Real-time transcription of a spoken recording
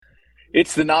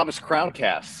It's the Novice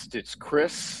Crowncast. It's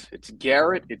Chris, it's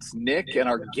Garrett, it's Nick, and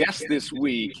our guest this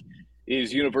week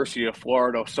is University of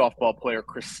Florida softball player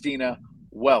Christina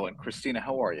Wellen. Christina,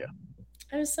 how are you?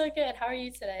 I'm so good. How are you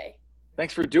today?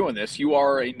 Thanks for doing this. You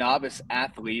are a novice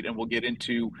athlete, and we'll get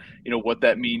into what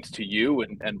that means to you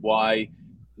and why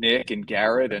Nick and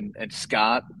Garrett and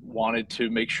Scott wanted to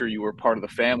make sure you were part of the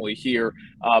family here.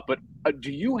 But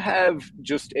do you have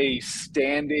just a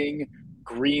standing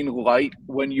green light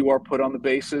when you are put on the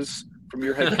bases from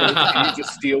your head coach? Can you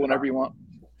just steal whenever you want?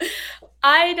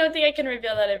 I don't think I can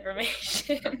reveal that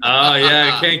information. Oh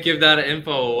yeah, I can't give that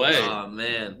info away. Oh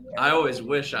man, I always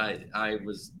wish I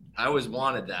always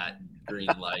wanted that green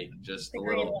light. Just a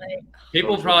little. Light.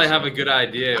 People probably have a good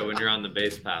idea when you're on the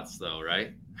base paths, though,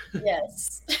 right?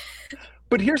 Yes.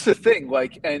 But here's the thing,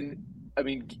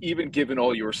 even given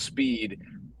all your speed,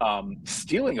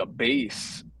 stealing a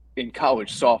base in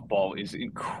college softball is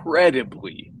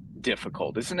incredibly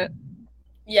difficult, isn't it?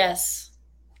 Yes.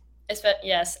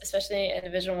 Yes, especially in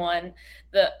Division I.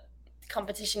 The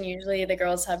competition, usually the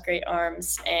girls have great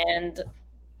arms, and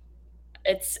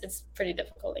it's pretty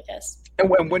difficult, I guess.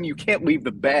 And when you can't leave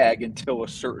the bag until a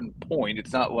certain point,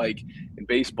 it's not like in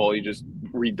baseball you just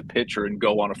read the pitcher and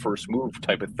go on a first move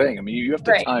type of thing. I mean, you have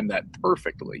to time that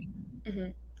perfectly. Mm-hmm.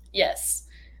 Yes.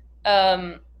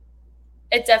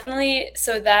 It definitely,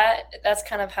 so that's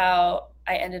kind of how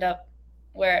I ended up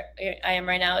where I am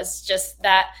right now, is just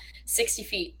that 60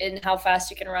 feet and how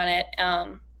fast you can run it.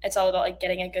 It's all about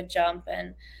getting a good jump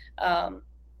and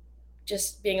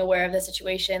just being aware of the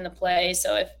situation, the play.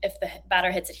 So if the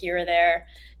batter hits it here or there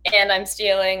and I'm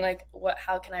stealing,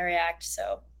 how can I react?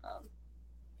 So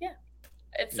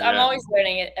I'm always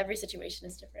learning it. Every situation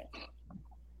is different.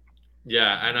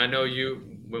 Yeah, and I know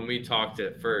when we talked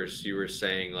at first, you were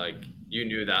saying you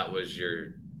knew that was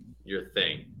your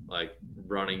thing,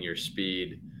 running your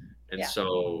speed. And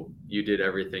so you did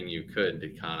everything you could to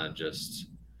kind of just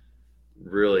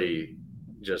really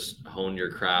just hone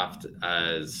your craft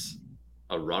as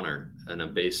a runner and a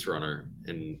base runner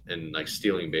and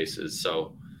stealing bases.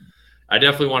 So I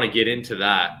definitely want to get into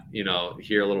that,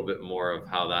 hear a little bit more of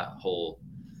how that whole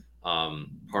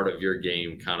part of your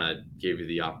game kind of gave you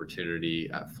the opportunity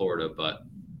at Florida. But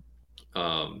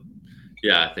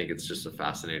I think it's just a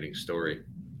fascinating story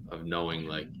of knowing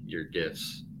your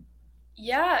gifts.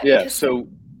 Yeah. So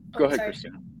go ahead,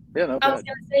 Christina. Yeah, no, I was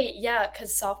going to say,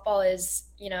 because softball is,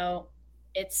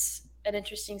 it's an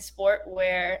interesting sport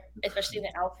where, especially in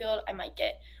the outfield, I might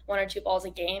get 1 or 2 balls a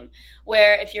game,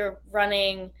 where if you're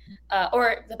running,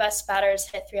 or the best batters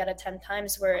hit 3 out of 10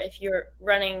 times, where if you're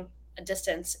running a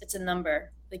distance, it's a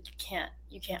number. You can't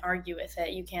argue with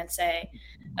it. You can't say,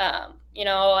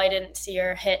 I didn't see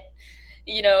her hit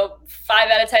 5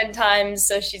 out of 10 times,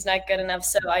 so she's not good enough.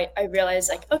 So I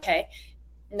realized, okay,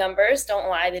 numbers don't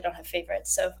lie, they don't have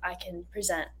favorites. So if I can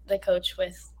present the coach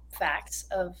with facts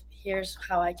of here's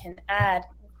how I can add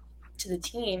to the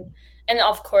team, and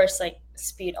of course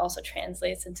speed also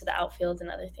translates into the outfield and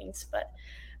other things, but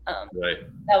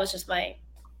that was just my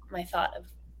thought of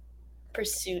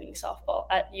pursuing softball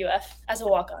at UF as a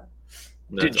walk-on.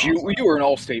 You were an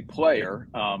all-state player,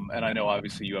 and I know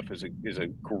obviously UF is a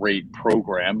great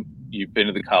program. You've been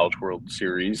to the College World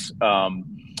Series.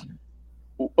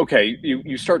 Okay,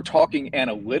 you start talking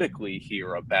analytically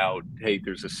here about, hey,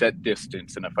 there's a set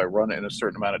distance, and if I run it in a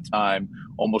certain amount of time,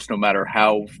 almost no matter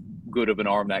how good of an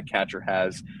arm that catcher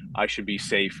has, I should be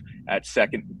safe at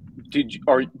second.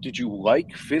 Did you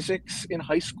like physics in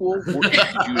high school? Or did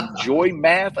you enjoy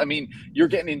math? I mean, you're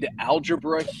getting into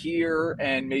algebra here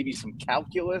and maybe some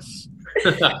calculus.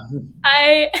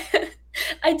 I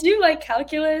do like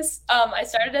calculus. I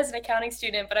started as an accounting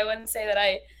student, but I wouldn't say that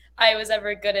I was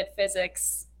ever good at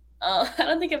physics. I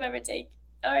don't think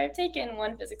I've taken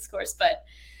one physics course, but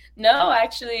no,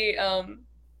 actually, I'm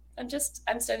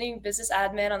studying business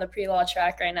admin on the pre-law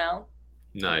track right now.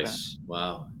 Nice.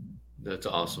 Wow. That's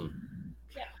awesome.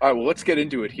 Yeah. All right, well, let's get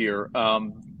into it here.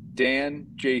 Dan,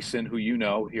 Jason, who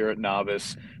here at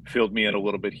Novice, filled me in a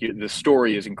little bit here. The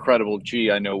story is incredible. Gee,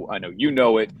 I know you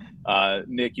know it.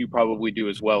 Nick, you probably do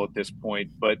as well at this point.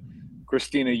 But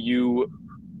Christina, you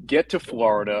get to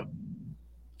Florida,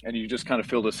 and you just kind of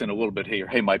filled us in a little bit here.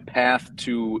 Hey, my path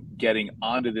to getting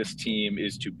onto this team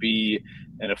is to be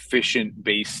an efficient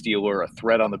base stealer, a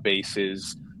threat on the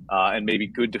bases, and maybe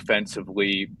good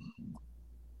defensively.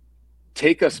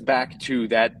 Take us back to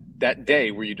that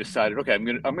day where you decided, okay, I'm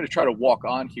gonna try to walk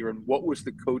on here, and what was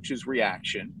the coach's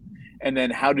reaction? And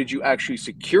then how did you actually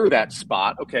secure that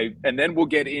spot? Okay, and then we'll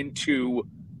get into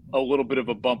a little bit of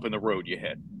a bump in the road you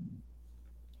hit.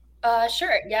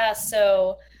 Sure. Yeah.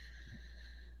 So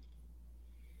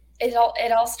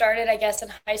it all started, I guess, in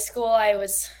high school. I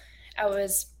was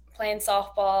playing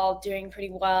softball, doing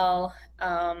pretty well.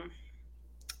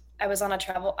 I was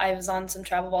on some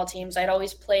travel ball teams. I'd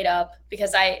always played up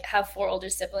because I have 4 older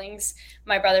siblings.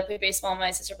 My brother played baseball, my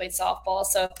sister played softball.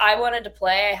 So if I wanted to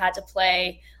play, I had to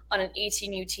play on an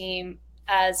 18U team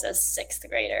as a 6th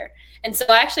grader. And so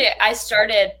actually I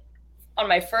started on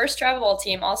my first travel ball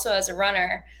team also as a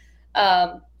runner,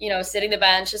 sitting the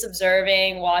bench, just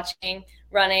observing, watching,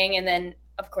 running, and then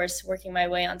of course working my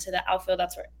way onto the outfield.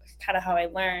 That's kind of how I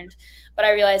learned. But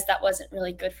I realized that wasn't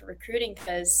really good for recruiting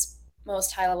because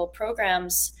most high level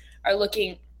programs are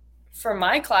looking for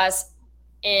my class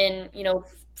in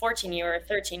 14U or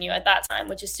 13U at that time,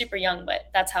 which is super young, but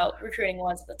that's how recruiting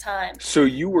was at the time. So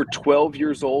you were 12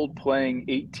 years old playing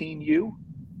 18U?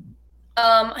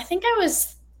 I think I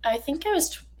was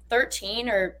 13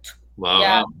 or Wow.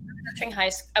 Yeah,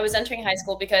 I was entering high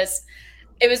school because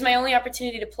it was my only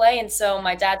opportunity to play. And so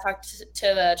my dad talked to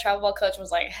the travel ball coach and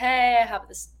was like, hey, I have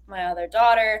my other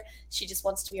daughter. She just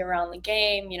wants to be around the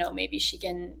game. Maybe she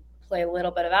can play a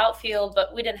little bit of outfield,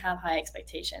 but we didn't have high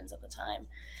expectations at the time.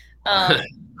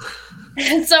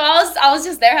 And so I was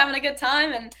just there having a good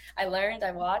time, and I learned,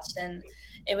 I watched, and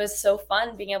it was so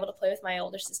fun being able to play with my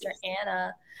older sister,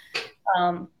 Anna.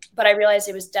 But I realized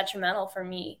it was detrimental for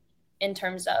me in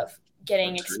terms of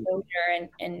getting exposure and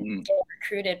getting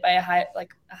recruited by a high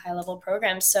level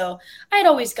program. So I had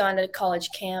always gone to college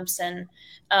camps, and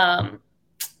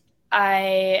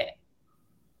I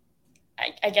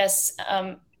guess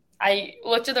I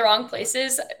looked at the wrong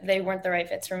places. They weren't the right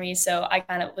fits for me. So I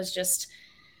kind of was just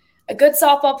a good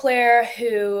softball player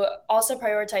who also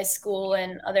prioritized school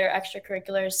and other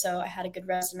extracurriculars. So I had a good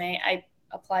resume. I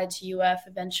applied to UF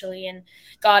eventually and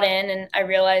got in, and I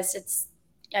realized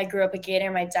I grew up a Gator.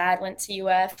 My dad went to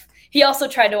UF. He also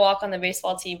tried to walk on the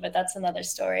baseball team, but that's another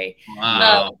story.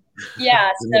 Wow. Yeah.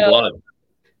 So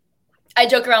I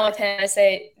joke around with him. I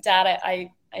say, Dad, I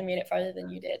made it farther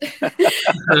than you did.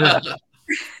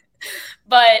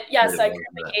 But yeah, so I grew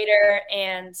up a Gator,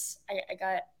 and I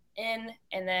got in,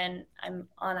 and then I'm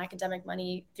on academic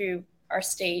money through our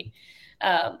state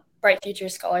Bright Future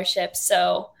Scholarship.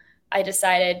 So I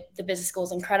decided the business school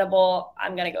is incredible.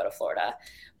 I'm going to go to Florida.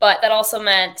 But that also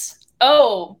meant,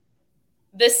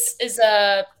 this is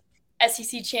a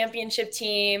SEC championship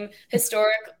team,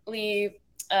 historically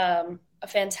a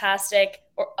fantastic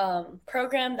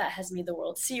program that has made the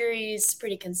World Series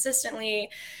pretty consistently.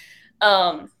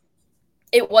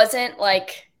 It wasn't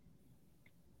like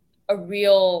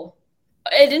it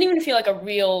didn't even feel like a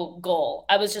real goal.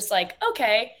 I was just like,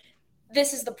 okay,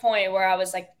 this is the point where I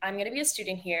was like, I'm going to be a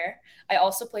student here. I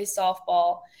also play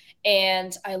softball,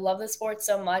 and I love the sport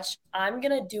so much. I'm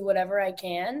going to do whatever I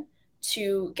can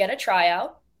to get a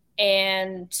tryout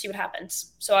and see what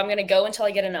happens. So I'm going to go until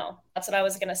I get a no. That's what I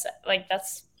was going to say. Like,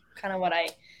 that's kind of what I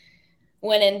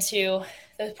went into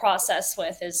the process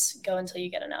with, is go until you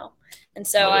get a no. And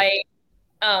so I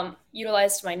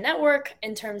utilized my network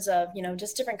in terms of,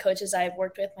 just different coaches I've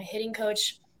worked with. My hitting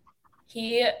coach,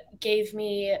 he gave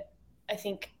me, I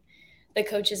think, the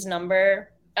coach's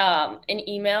number, an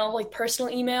email, like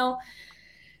personal email.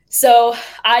 So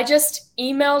I just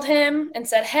emailed him and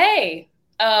said, hey,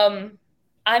 I'm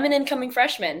an incoming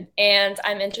freshman and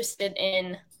I'm interested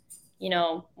in,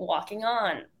 walking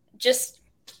on. Just,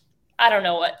 I don't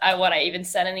know what I even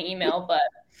said in the email, but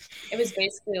it was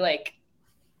basically like,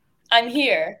 I'm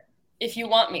here if you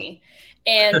want me.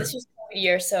 And this was COVID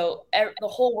year, so the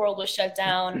whole world was shut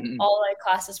down. All my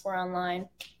classes were online,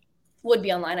 would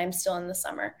be online. I'm still in the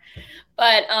summer.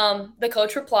 But the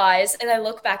coach replies, and I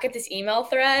look back at this email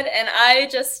thread, and I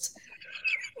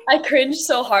cringed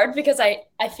so hard because I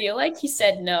feel like he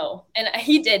said no. And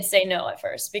he did say no at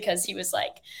first because he was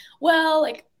like, well,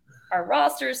 like, our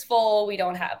roster's full. We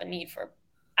don't have a need for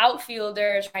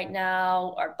outfielders right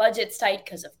now. Our budget's tight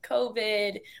because of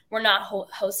COVID. We're not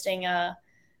hosting a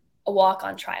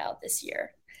walk-on tryout this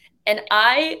year. And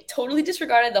I totally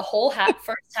disregarded the whole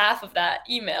first half of that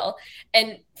email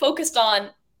and focused on,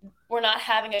 we're not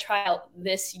having a tryout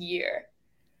this year.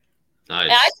 Nice.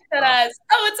 And I took that as,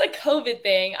 it's a COVID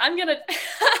thing. I'm gonna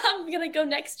go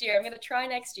next year. I'm gonna try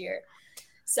next year.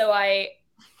 So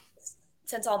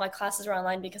since all my classes were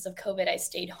online because of COVID, I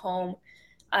stayed home.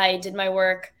 I did my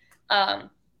work, and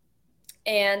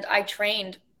I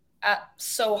trained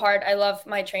so hard. I love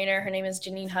my trainer. Her name is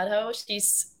Janine Hudho.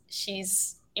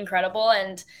 She's incredible,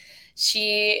 and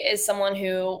she is someone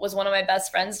who was one of my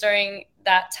best friends during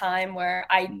that time where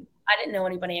I didn't know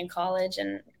anybody in college,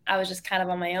 and I was just kind of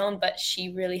on my own, but she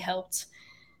really helped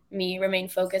me remain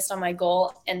focused on my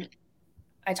goal. And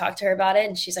I talked to her about it,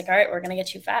 and she's like, all right, we're going to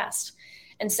get you fast.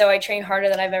 And so I trained harder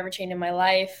than I've ever trained in my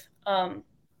life.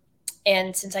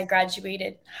 And since I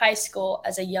graduated high school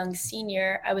as a young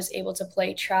senior, I was able to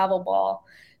play travel ball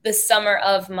the summer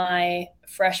of my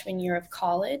freshman year of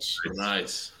college.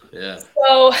 Nice. Yeah.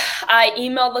 So I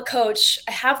emailed the coach.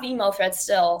 I have the email thread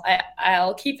still.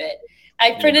 I'll keep it.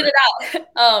 I printed it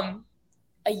out.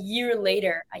 A year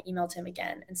later, I emailed him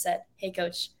again and said, "Hey,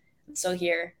 coach, I'm still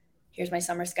here. Here's my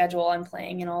summer schedule. I'm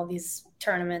playing in all these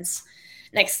tournaments."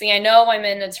 Next thing I know, I'm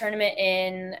in a tournament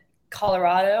in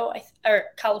Colorado or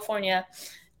California.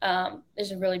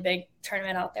 There's a really big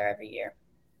tournament out there every year.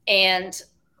 And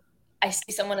I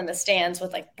see someone in the stands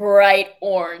with like bright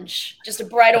orange, just a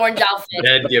bright orange outfit.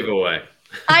 Dead giveaway.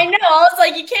 I know. I was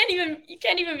like, you can't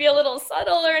even be a little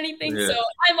subtle or anything. Yeah. So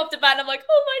I'm up to bat and I'm like,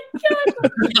 oh my God.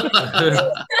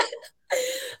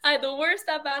 I had the worst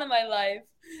at bat of my life.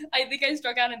 I think I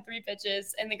struck out in 3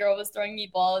 pitches and the girl was throwing me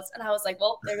balls. And I was like,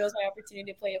 well, there goes my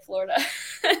opportunity to play at Florida.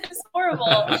 It's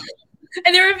horrible.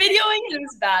 And they were videoing and it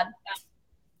was bad.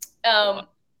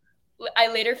 I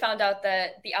later found out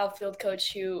that the outfield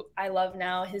coach who I love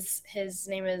now, his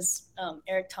name is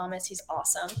Eric Thomas. He's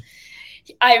awesome.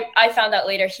 I found out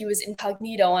later he was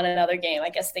incognito on another game. I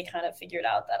guess they kind of figured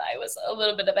out that I was a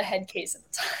little bit of a head case at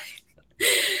the time.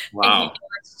 Wow.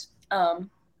 And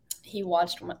he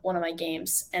watched one of my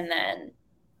games, and then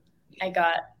I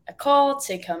got a call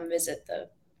to come visit the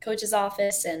coach's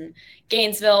office in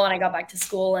Gainesville when I got back to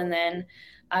school, and then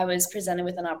I was presented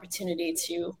with an opportunity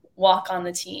to walk on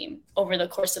the team over the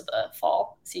course of the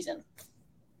fall season.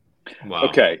 Wow.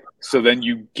 Okay, so then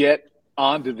you get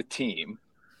onto the team,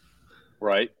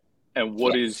 right? And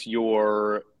what is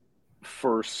your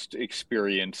first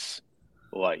experience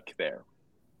like there?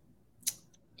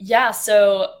 Yeah,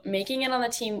 so making it on the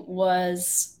team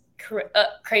was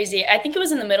crazy. I think it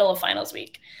was in the middle of finals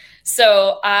week.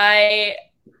 So I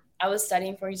was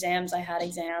studying for exams. I had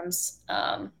exams.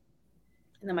 And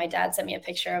then my dad sent me a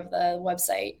picture of the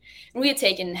website. And we had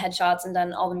taken headshots and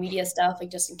done all the media stuff,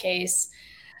 like just in case.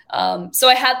 So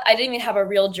I didn't even have a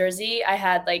real jersey. I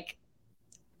had like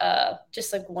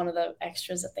just like one of the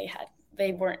extras that they had.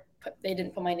 They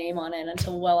didn't put my name on it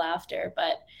until well after.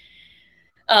 But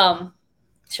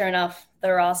sure enough,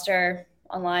 the roster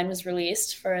online was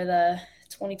released for the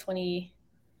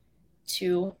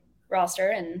 2022 roster,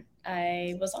 and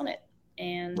I was on it.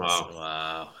 And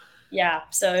wow. Yeah,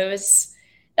 so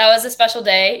that was a special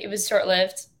day. It was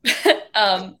short-lived,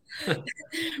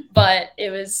 but it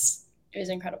was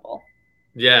incredible.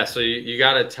 Yeah, so you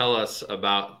got to tell us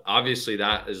about, obviously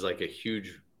that is like a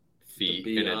huge feat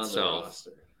in itself.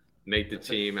 Make the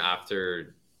team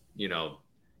after,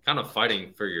 kind of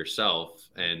fighting for yourself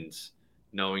and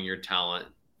knowing your talent,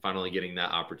 finally getting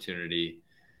that opportunity.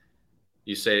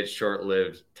 You say it's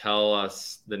short-lived. Tell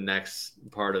us the next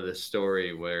part of the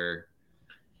story where,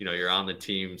 you're on the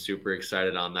team, super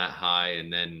excited on that high,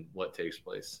 and then what takes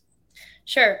place?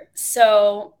 Sure.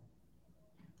 So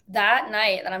that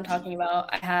night that I'm talking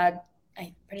about, I'm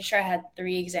pretty sure I had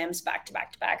 3 exams back to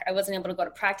back to back. I wasn't able to go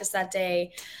to practice that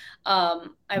day.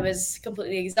 I was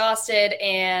completely exhausted.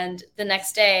 And the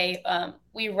next day,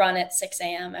 we run at 6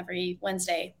 a.m. every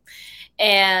Wednesday.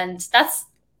 And that's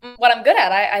what I'm good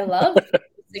at. I love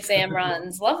 6 a.m.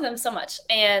 runs, love them so much.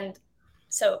 And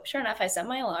so sure enough, I set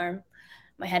my alarm.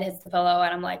 My head hits the pillow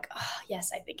and I'm like, oh,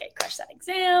 yes, I think I crushed that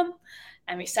exam.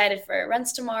 I'm excited for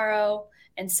runs tomorrow.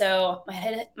 And so my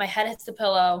head hits the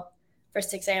pillow for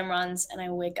 6 a.m. runs, and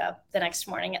I wake up the next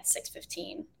morning at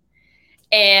 6:15.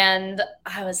 And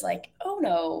I was like, oh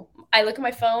no. I look at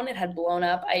my phone, it had blown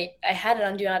up. I had it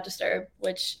on Do Not Disturb,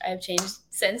 which I have changed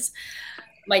since.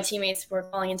 My teammates were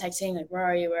calling and texting, like, where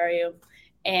are you? Where are you?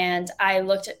 And I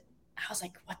was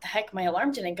like, what the heck? My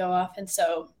alarm didn't go off. And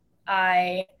so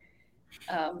I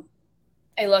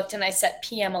looked and I set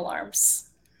PM alarms.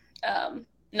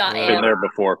 Not AM. Been there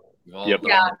before. Yep.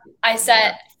 Yeah, I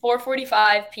set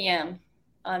 4:45 p.m.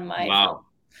 on my phone.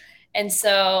 And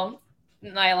so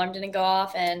my alarm didn't go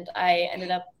off and I ended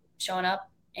up showing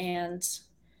up. And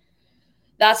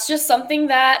that's just something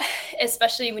that,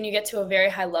 especially when you get to a very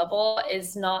high level,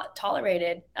 is not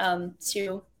tolerated,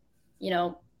 to,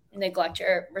 neglect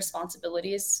your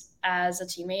responsibilities as a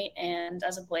teammate and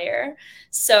as a player.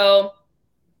 So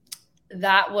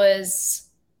that was,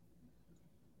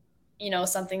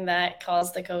 something that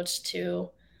caused the coach to,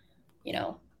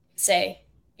 say,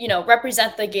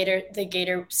 represent the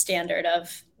Gator standard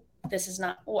of, this is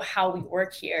not how we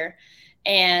work here.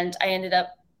 And I ended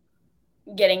up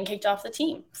getting kicked off the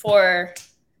team for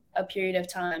a period of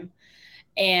time.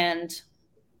 And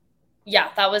yeah,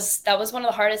 that was one of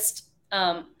the hardest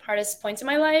points in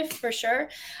my life for sure.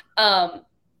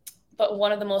 But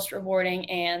one of the most rewarding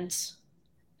and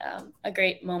a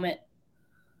great moment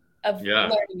of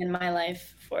learning in my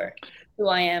life for who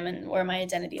I am and where my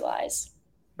identity lies.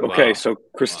 Okay, Wow. so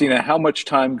Christina, how much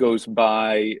time goes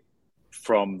by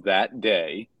from that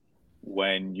day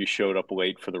when you showed up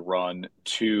late for the run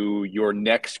to your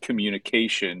next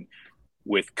communication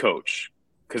with coach?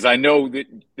 Because I know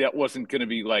that wasn't going to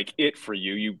be like it for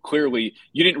you. You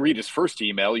didn't read his first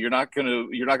email. You're not gonna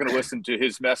listen to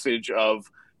his message of,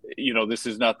 this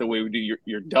is not the way we do.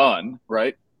 You're done,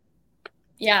 right?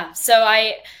 Yeah. So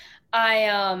I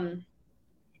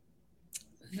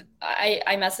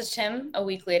messaged him a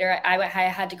week later. I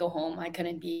had to go home. I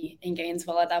couldn't be in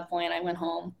Gainesville at that point. I went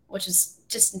home, which is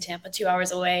just in Tampa, 2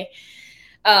 hours away.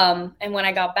 And when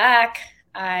I got back,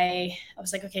 I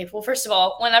was like, okay, well, first of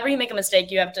all, whenever you make a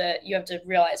mistake, you have to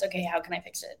realize, okay, how can I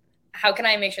fix it? How can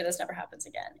I make sure this never happens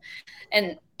again?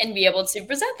 And be able to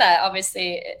present that,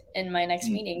 obviously, in my next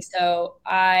meeting. So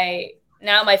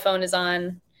now my phone is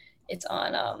on, it's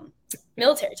on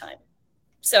military time.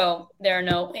 So there are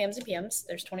no AMs and PMs.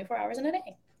 There's 24 hours in a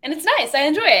day. And it's nice. I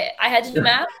enjoy it. I had to do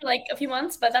math for like a few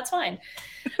months, but that's fine.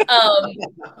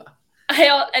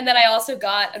 And then I also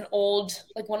got an old,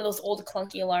 like one of those old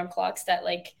clunky alarm clocks that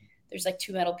like there's like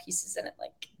 2 metal pieces in it.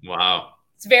 Like, wow,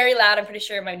 it's very loud. I'm pretty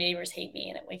sure my neighbors hate me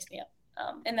and it wakes me up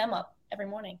and them up every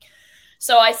morning.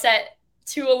 So I set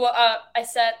 3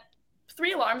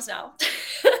 alarms now,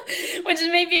 which is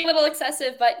maybe a little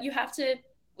excessive, but you have to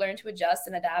learn to adjust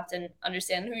and adapt and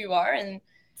understand who you are. And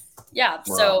yeah,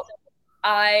 wow. So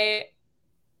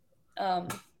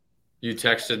you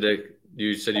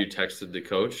said you texted the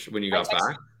coach when you got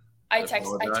back? I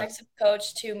texted the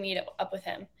coach to meet up with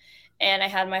him. And I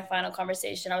had my final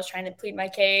conversation. I was trying to plead my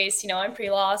case. I'm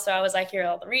pre-law, so I was like, here are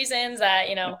all the reasons that,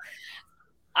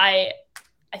 I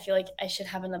feel like I should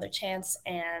have another chance.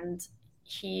 And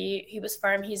he was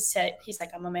firm. He's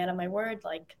like, I'm a man of my word.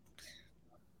 Like,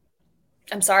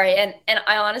 I'm sorry. And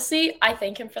I honestly, I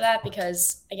thank him for that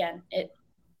because, again, it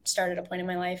started a point in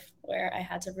my life where I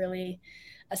had to really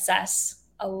assess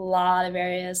a lot of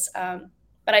areas.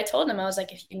 But I told him, I was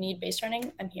like, if you need base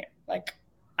running, I'm here. Like,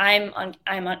 I'm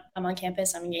on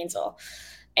campus. I'm in Gainesville.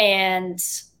 And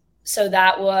so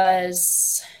that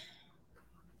was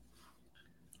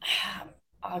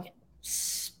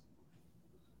August,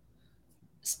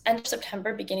 end of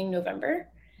September, beginning November.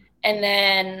 And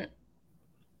then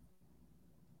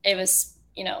it was,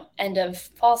 end of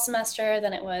fall semester.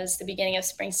 Then it was the beginning of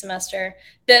spring semester.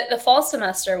 The fall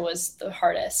semester was the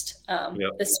hardest.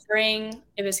 The spring,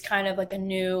 it was kind of like a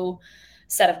new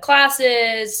set of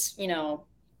classes.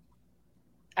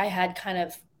 I had kind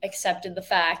of accepted the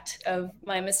fact of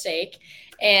my mistake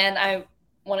and I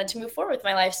wanted to move forward with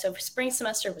my life. So spring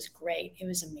semester was great. It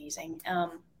was amazing.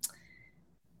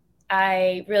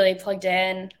 I really plugged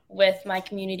in with my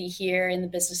community here in the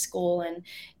business school and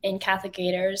in Catholic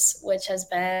Gators, which has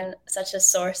been such a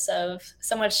source of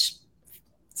so much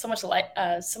light,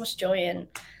 so much joy and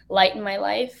light in my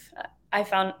life. I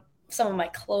found some of my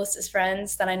closest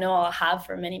friends that I know I'll have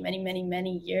for many, many, many,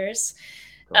 many years.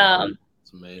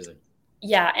 It's amazing.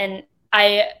 Yeah, and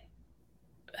I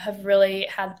had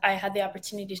the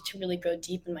opportunity to really go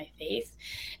deep in my faith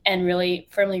and really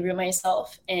firmly root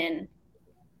myself in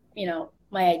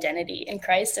my identity in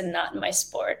Christ and not in my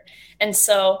sport. And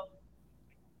so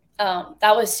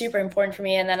that was super important for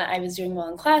me. And then I was doing well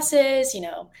in classes,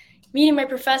 meeting my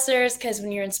professors, because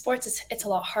when you're in sports, it's a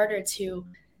lot harder to,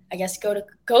 I guess, go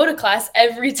to class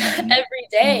every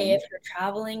day. If you're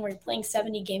traveling, we're playing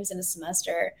 70 games in a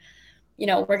semester,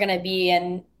 we're going to be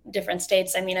in different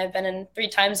states. I mean, I've been in 3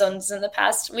 time zones in the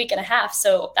past week and a half.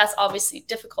 So that's obviously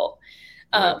difficult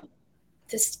to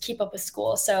keep up with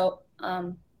school. So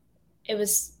it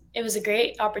was a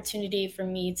great opportunity for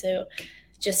me to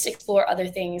just explore other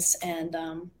things and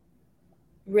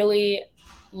really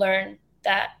learn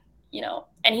that,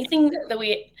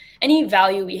 any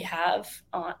value we have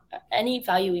on any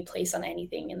value we place on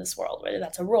anything in this world, whether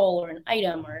that's a role or an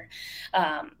item or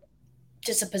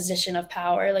just a position of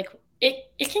power, like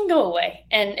it can go away.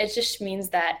 And it just means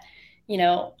that,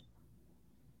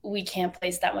 we can't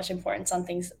place that much importance on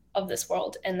things of this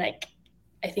world. And like,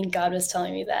 I think God was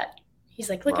telling me that. He's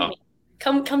like, look at me,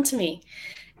 come to me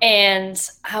and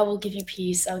I will give you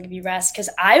peace. I'll give you rest. Cause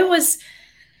I was,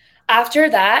 after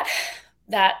that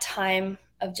time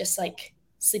of just like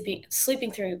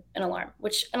sleeping through an alarm,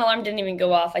 which an alarm didn't even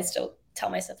go off. I still tell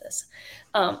myself this.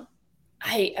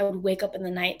 I would wake up in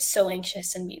the night so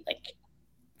anxious and be like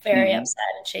very upset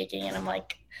and shaking. And I'm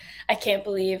like, I can't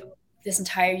believe this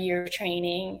entire year of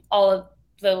training, all of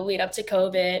the lead up to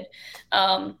COVID.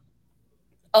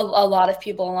 A lot of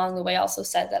people along the way also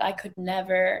said that I could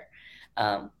never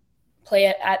play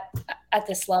it at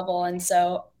this level. And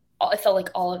so I felt like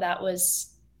all of that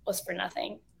was for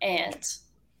nothing. And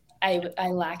I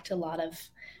lacked a lot of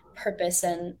purpose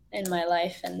in my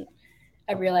life. And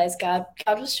I realized God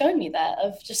was showing me that,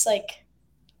 of just like,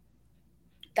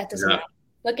 that doesn't matter.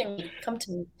 Look at me, come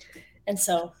to me. And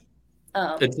so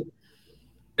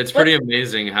it's pretty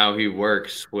amazing how he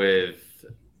works with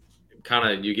kind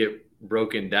of, you get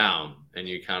broken down and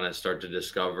you kind of start to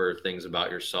discover things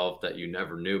about yourself that you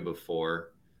never knew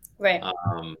before. Right.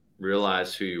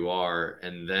 Realize who you are.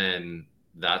 And then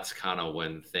that's kind of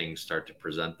when things start to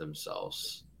present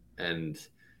themselves. And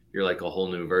you're like a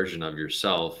whole new version of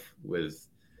yourself with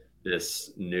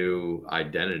this new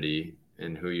identity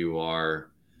and who you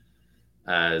are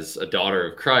as a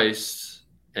daughter of Christ.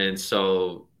 And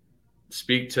so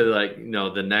speak to, like, you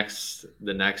know, the next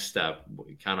step,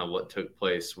 kind of what took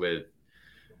place with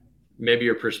maybe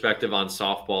your perspective on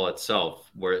softball itself,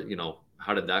 where, you know,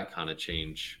 how did that kind of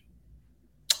change?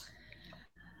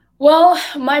 Well,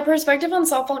 my perspective on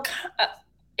softball,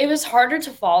 it was harder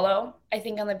to follow. I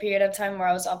think on the period of time where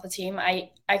I was off the team, I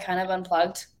kind of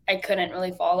unplugged. I couldn't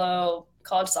really follow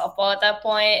college softball at that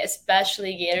point,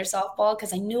 especially Gator softball,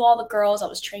 because I knew all the girls. I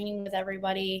was training with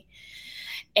everybody,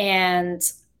 and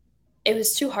it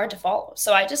was too hard to follow.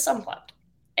 So I just unplugged,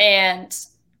 and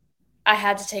I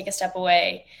had to take a step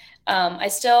away. I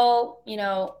still, you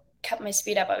know, kept my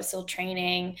speed up. I was still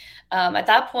training. At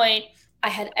that point, I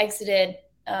had exited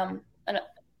an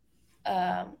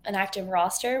active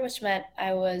roster, which meant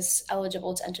I was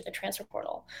eligible to enter the transfer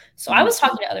portal. So I was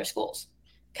talking to other schools,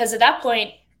 because at that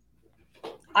point,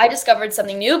 I discovered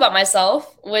something new about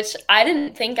myself, which I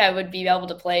didn't think I would be able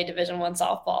to play Division I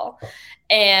softball.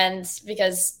 And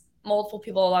because multiple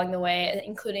people along the way,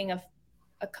 including a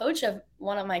coach of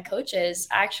one of my coaches,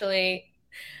 actually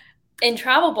in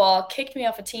travel ball kicked me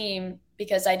off a team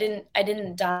because I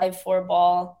didn't dive for a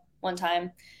ball one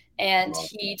time. And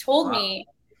he told me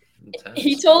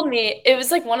it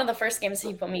was like one of the first games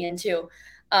he put me into.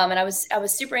 And I was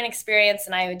super inexperienced,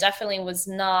 and I definitely was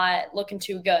not looking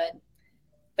too good.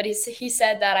 But he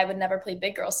said that I would never play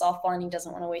big girl softball, and he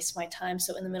doesn't want to waste my time.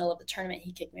 So in the middle of the tournament,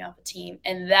 he kicked me off a team.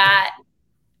 And that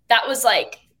was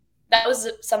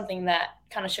something that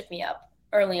kind of shook me up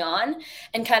early on,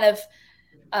 and kind of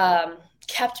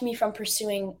kept me from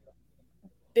pursuing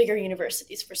bigger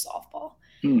universities for softball.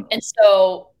 And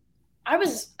so I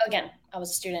was a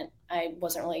student. I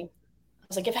was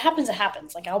like, if it happens, it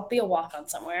happens. Like, I'll be a walk-on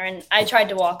somewhere. And I tried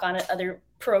to walk on at other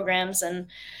programs and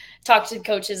talk to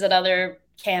coaches at other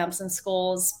camps and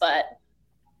schools. But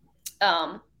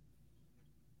I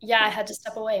had to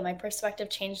step away. My perspective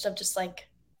changed, of just like,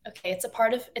 okay, it's a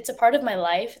part of my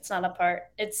life. It's not a part.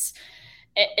 It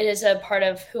is a part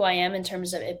of who I am, in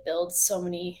terms of it builds so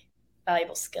many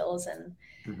valuable skills. And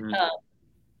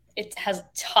it has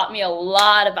taught me a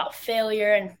lot about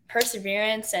failure and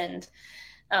perseverance. And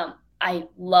I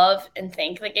love and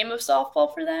thank the game of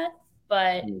softball for that,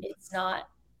 but it's not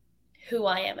who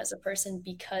I am as a person,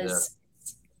 because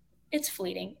it's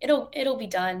fleeting. It'll be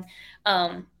done.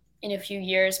 In a few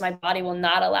years, my body will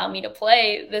not allow me to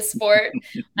play this sport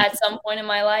at some point in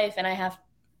my life. And I have,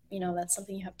 that's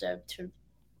something you have to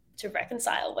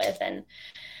reconcile with. And,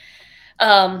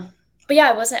 but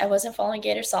yeah, I wasn't following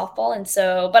Gator softball. And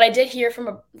so, but I did hear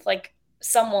from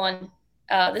someone,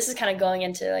 this is kind of going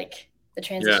into like the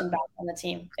transition back on the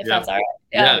team, if that's all right.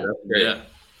 That's great.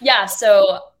 Yeah.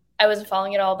 So I wasn't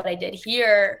following it all, but I did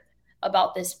hear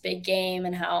about this big game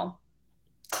and how,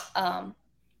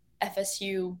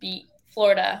 FSU beat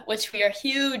Florida, which we are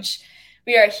huge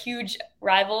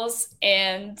rivals,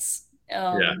 and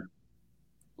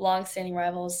long-standing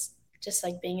rivals, just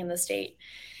like being in the state.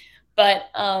 But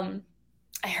I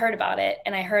heard about it,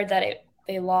 and I heard that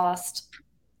they lost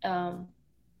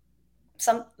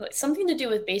something to do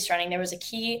with base running. There was a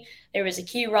key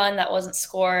run that wasn't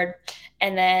scored,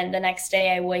 and then the next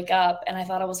day I wake up and I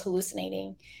thought I was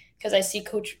hallucinating, because I see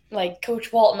Coach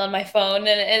Walton on my phone,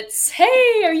 and it's,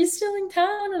 "Hey, are you still in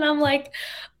town?" And I'm like,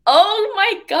 "Oh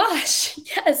my gosh,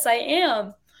 yes, I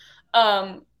am."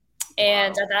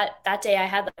 And that day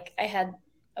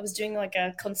I was doing like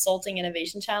a consulting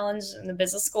innovation challenge in the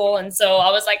business school, and so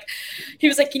he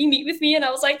was like, "Can you meet with me?" And I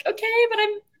was like, "Okay, but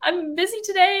I'm busy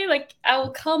today. Like, I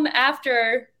will come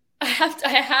after. I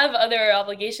have other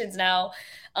obligations now."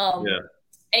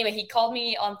 Anyway, he called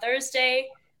me on Thursday.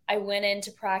 I went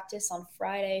into practice on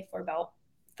Friday for about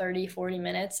 30, 40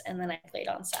 minutes, and then I played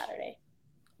on Saturday.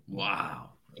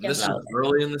 Wow. This is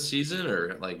early in the season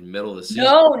or like middle of the season?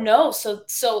 No. So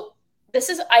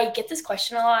I get this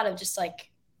question a lot of just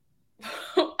like,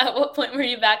 at what point were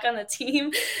you back on the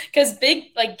team? Because big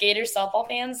like Gators softball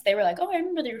fans, they were like, oh, I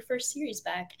remember your first series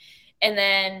back. And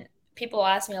then people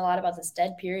asked me a lot about this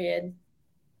dead period.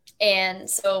 And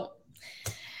so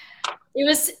it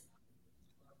was,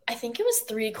 I think it was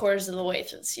 3/4 of the way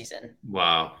through the season.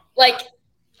 Wow. Like,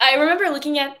 I remember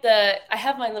looking at I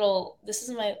have my little, this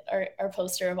is our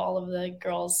poster of all of the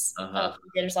girls of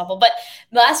Gator softball. But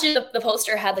last year, the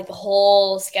poster had like the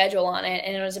whole schedule on it.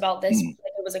 And it was about this, it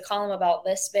was a column about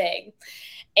this big.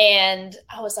 And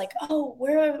I was like, oh,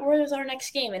 where is our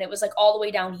next game? And it was like all the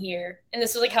way down here. And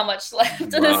this was like how much left in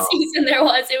the season there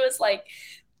was. It was like,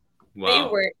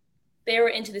 they were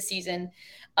into the season.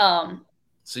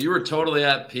 So you were totally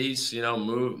at peace, you know,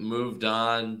 moved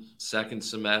on, second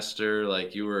semester,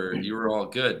 like you were all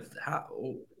good.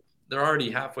 They're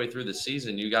already halfway through the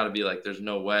season. You got to be like, there's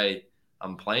no way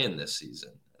I'm playing this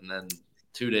season. And then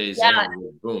 2 days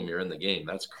in, boom, you're in the game.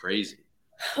 That's crazy.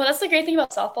 Well, that's the great thing about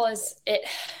softball is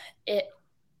it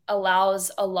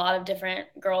allows a lot of different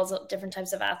girls, different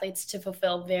types of athletes to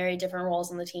fulfill very different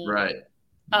roles on the team. Right.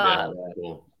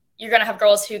 Cool. You're going to have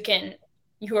girls who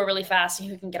are really fast and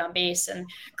who can get on base, and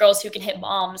girls who can hit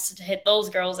bombs to hit those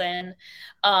girls in,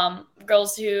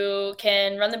 girls who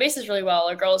can run the bases really well,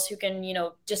 or girls who can, you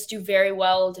know, just do very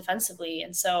well defensively.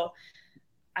 And so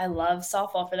I love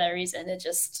softball for that reason.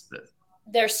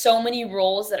 There's so many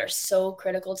roles that are so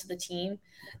critical to the team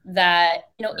that,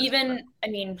 you know, even, I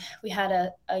mean, we had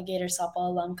a Gator softball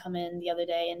alum come in the other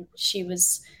day, and she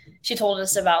told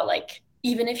us about, like,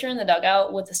 even if you're in the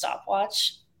dugout with the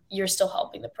stopwatch, you're still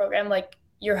helping the program. Like,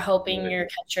 you're helping your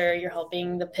catcher, you're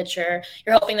helping the pitcher,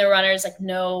 you're helping the runners, like,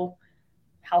 know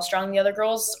how strong the other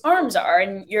girl's arms are.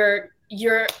 And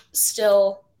you're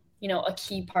still, you know, a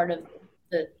key part of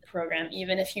the program,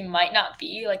 even if you might not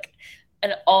be like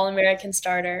an All-American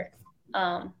starter.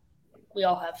 We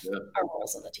all have our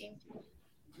roles on the team.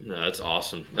 No, that's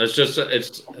awesome.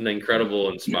 It's an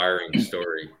incredible, inspiring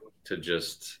story to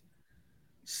just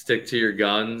stick to your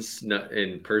guns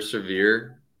and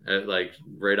persevere. Like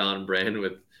right on brand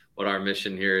with what our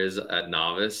mission here is at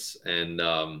Novus. And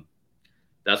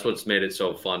that's what's made it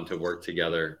so fun to work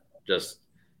together, just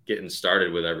getting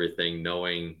started with everything,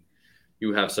 knowing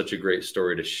you have such a great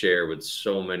story to share with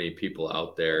so many people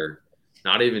out there,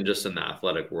 not even just in the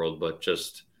athletic world, but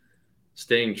just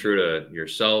staying true to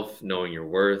yourself, knowing your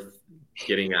worth,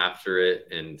 getting after it,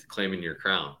 and claiming your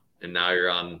crown. And now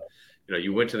you're on, you know,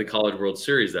 you went to the College World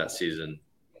Series that season,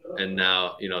 and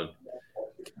now, you know,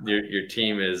 your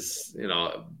team is, you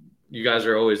know, you guys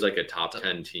are always like a top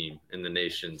 10 team in the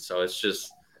nation. So it's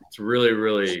really,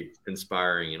 really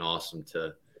inspiring and awesome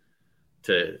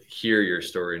to hear your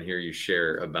story and hear you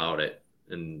share about it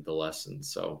and the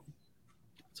lessons. So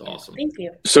it's awesome. Thank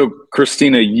you. So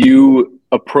Christina, you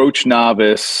approach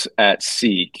Novus at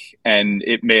Seek, and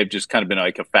it may have just kind of been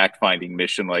like a fact-finding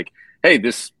mission, like, hey,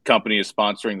 this company is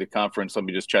sponsoring the conference. Let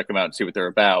me just check them out and see what they're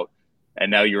about. And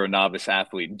now you're a Novus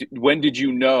athlete. When did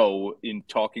you know, in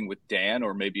talking with Dan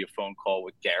or maybe a phone call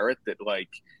with Garrett, that, like,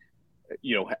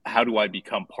 you know, how do I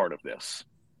become part of this,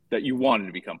 that you wanted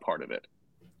to become part of it?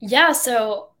 Yeah.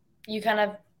 So you kind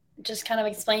of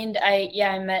explained,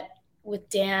 I met with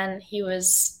Dan. He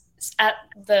was at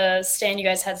the stand you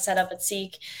guys had set up at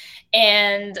Seek.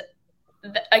 And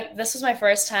this was my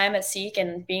first time at Seek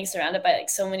and being surrounded by like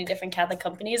so many different Catholic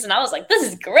companies. And I was like, this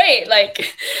is great.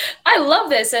 Like, I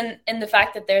love this. And the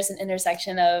fact that there's an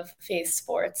intersection of faith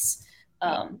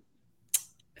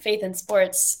and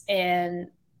sports and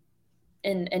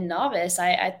in Novus,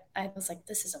 I was like,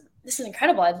 this is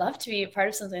incredible. I'd love to be a part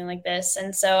of something like this.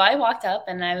 And so I walked up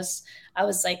and I was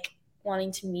like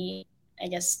wanting to meet, I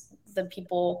guess, the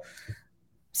people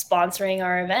sponsoring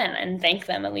our event and thank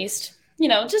them, at least, you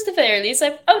know, just at the very least,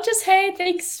 like, oh, just, hey,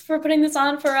 thanks for putting this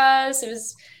on for us.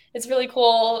 It's really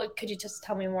cool. Could you just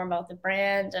tell me more about the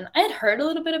brand? And I had heard a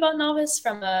little bit about Novus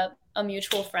from a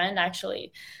mutual friend,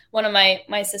 actually. One of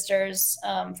my sister's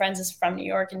friends is from New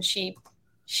York, and she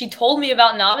told me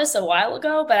about Novus a while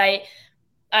ago, but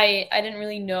I didn't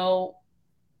really know.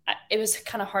 It was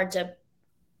kind of hard to,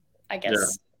 I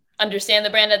guess, understand the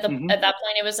brand at that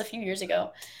point. It was a few years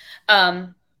ago.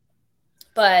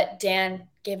 But Dan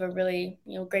gave a really,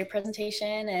 you know, great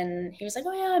presentation, and he was like,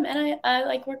 oh yeah, I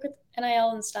like work with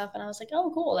NIL and stuff. And I was like,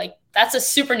 oh, cool. Like, that's a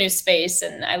super new space.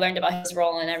 And I learned about his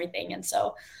role and everything. And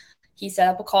so he set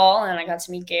up a call and I got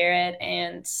to meet Garrett,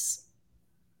 and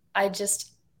I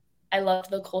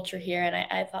loved the culture here. And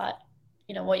I thought,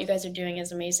 you know, what you guys are doing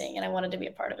is amazing. And I wanted to be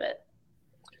a part of it.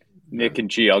 Nick and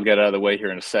G, I'll get out of the way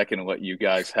here in a second and let you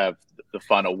guys have the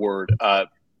final word. There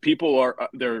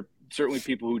are certainly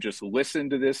people who just listen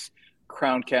to this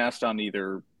Crowncast on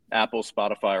either Apple,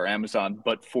 Spotify, or Amazon.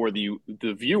 But for the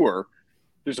viewer,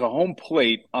 there's a home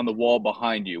plate on the wall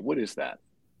behind you. What is that?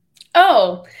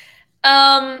 Oh,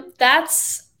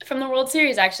 that's from the World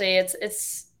Series. Actually,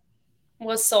 it's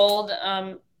was sold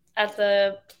at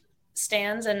the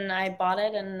stands, and I bought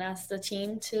it and asked the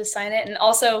team to sign it. And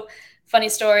also, funny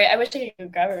story. I wish I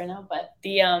could grab it right now, but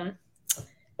the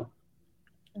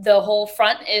whole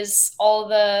front is all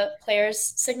the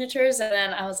players' signatures, and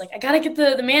then I was like, I gotta get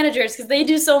the managers because they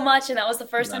do so much, and that was the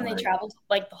first time they traveled.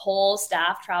 Like the whole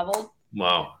staff traveled.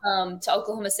 Wow. To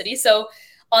Oklahoma City. So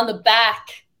on the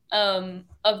back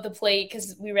of the plate,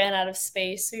 because we ran out of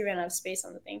space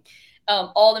on the thing.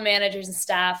 All the managers and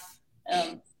staff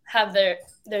have their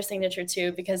signature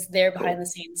too, because they're behind the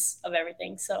scenes of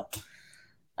everything. So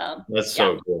that's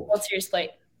so cool. World Series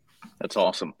plate. That's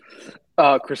awesome.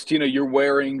 Christina, you're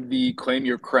wearing the Claim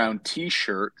Your Crown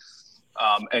t-shirt.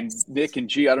 And Nick and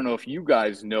G, I don't know if you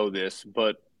guys know this,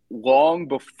 but long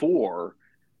before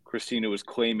Christina was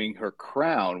claiming her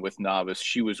crown with Novus,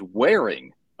 she was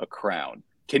wearing a crown.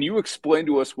 Can you explain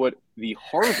to us what the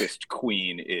Harvest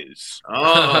Queen is?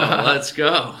 Oh, let's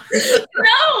go.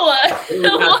 No! What? How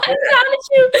did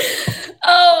you?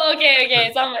 Oh,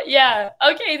 okay. Yeah.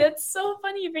 Okay, that's so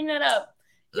funny you bring that up.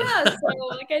 Yeah, so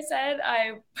like I said,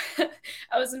 I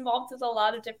was involved with a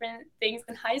lot of different things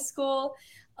in high school.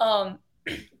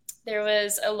 There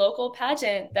was a local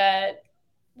pageant that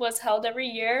was held every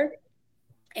year,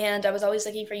 and I was always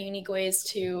looking for unique ways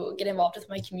to get involved with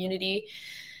my community.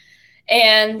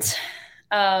 And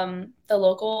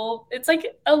it's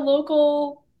like a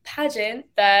local pageant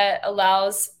that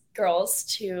allows girls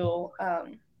to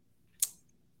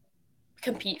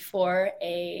compete for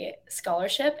a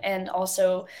scholarship and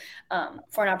also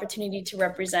for an opportunity to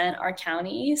represent our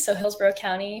county. So Hillsborough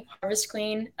County Harvest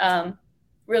Queen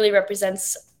really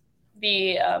represents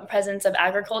the presence of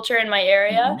agriculture in my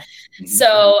area. Mm-hmm.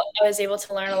 So I was able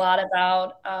to learn a lot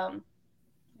about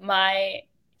my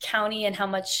county and how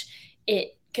much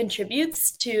it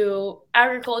contributes to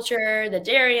agriculture, the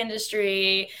dairy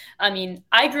industry. I mean,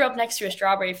 I grew up next to a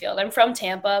strawberry field. I'm from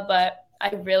Tampa, but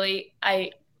I grew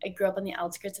up on the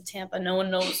outskirts of Tampa. No one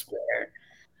knows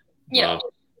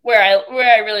where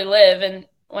I really live. And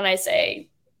when I say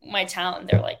my town,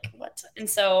 they're like, what? And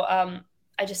so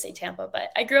I just say Tampa,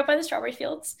 but I grew up by the strawberry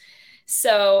fields.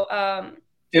 So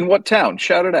in what town?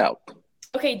 Shout it out.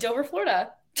 Okay, Dover,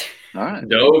 Florida. All right.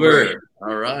 Dover.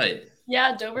 All right.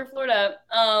 Yeah, Dover, Florida.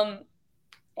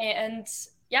 And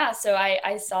yeah, so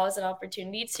I saw as an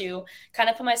opportunity to kind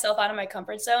of put myself out of my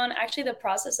comfort zone. Actually, the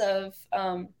process of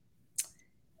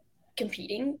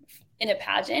competing in a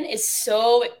pageant is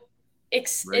so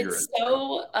it's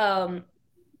so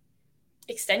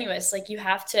extenuous. Like, you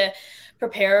have to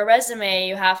prepare a resume,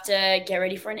 you have to get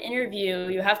ready for an interview,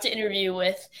 you have to interview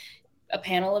with a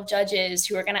panel of judges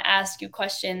who are going to ask you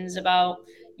questions about,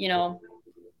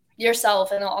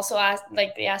 yourself. And they'll also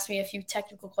they asked me a few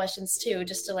technical questions too,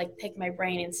 just to pick my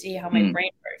brain and see how my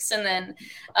brain works. And then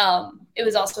it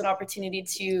was also an opportunity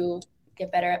to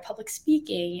get better at public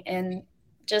speaking and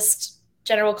just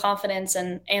general confidence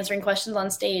and answering questions on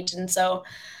stage. And so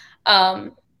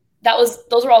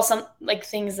those were all some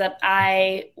things that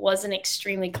I wasn't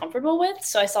extremely comfortable with.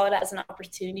 So I saw it as an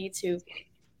opportunity to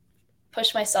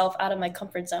push myself out of my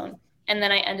comfort zone. And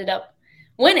then I ended up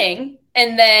winning.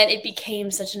 And then it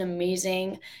became such an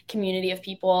amazing community of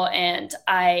people. And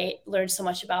I learned so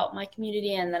much about my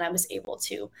community. And then I was able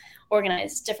to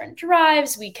organize different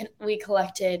drives. We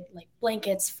collected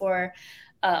blankets for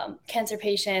cancer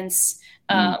patients.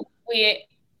 We,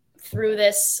 through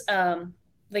this,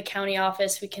 the county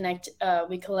office, we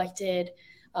collected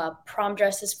prom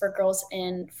dresses for girls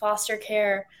in foster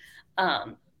care.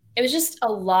 It was just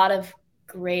a lot of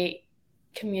great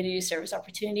community service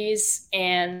opportunities,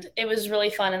 and it was really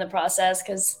fun in the process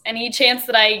because any chance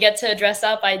that I get to dress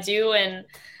up, I do. And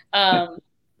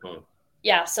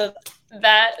yeah, so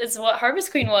that is what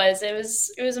Harvest Queen was. It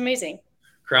was amazing.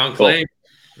 Crown claim.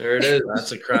 There it is.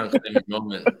 That's a crown claim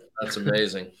moment. That's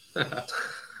amazing.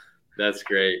 That's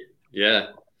great. Yeah.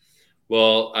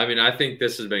 Well, I mean, I think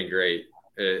this has been great.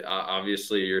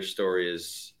 Obviously, your story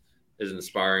is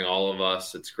inspiring all of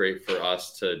us. It's great for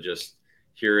us to just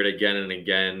hear it again and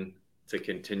again, to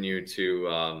continue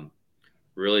to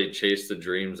really chase the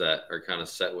dreams that are kind of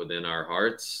set within our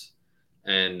hearts.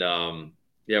 And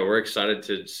yeah, we're excited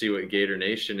to see what Gator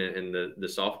Nation and the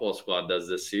softball squad does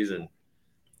this season.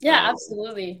 Yeah,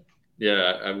 absolutely.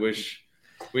 Yeah, I wish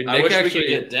we could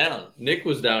get down. Nick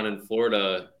was down in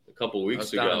Florida a couple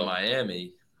weeks ago. Down in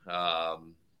Miami.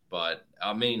 But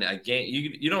I mean, again,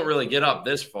 you don't really get up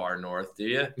this far north, do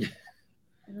you?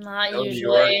 Not New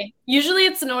York. usually. Usually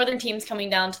it's the northern teams coming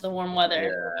down to the warm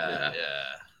weather. Yeah.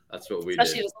 That's what we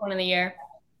especially did. this point of the year.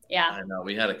 Yeah. I know.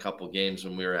 We had a couple games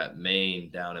when we were at Maine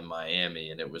down in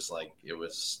Miami, and it was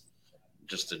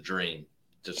just a dream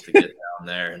just to get down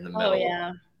there in the middle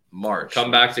of March.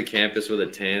 Come back to campus with a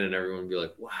tan, and everyone would be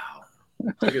like, "Wow,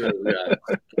 look at those guys."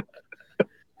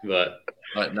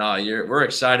 But no, we're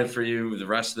excited for you. The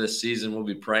rest of this season, we'll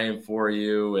be praying for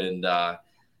you, and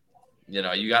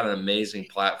you got an amazing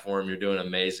platform. You're doing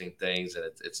amazing things, and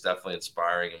it's definitely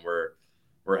inspiring, and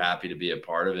we're happy to be a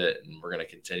part of it, and we're going to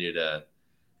continue to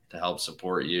help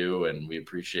support you, and we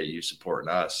appreciate you supporting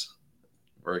us.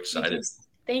 We're excited.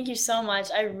 Thank you so much.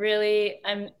 I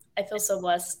feel so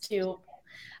blessed to,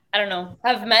 I don't know,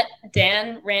 have met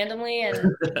Dan randomly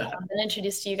and been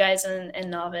introduced to you guys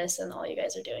and Novice and all you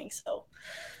guys are doing. So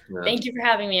thank you for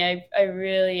having me. I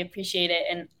really appreciate it.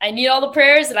 And I need all the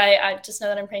prayers, and I just know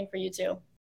that I'm praying for you too.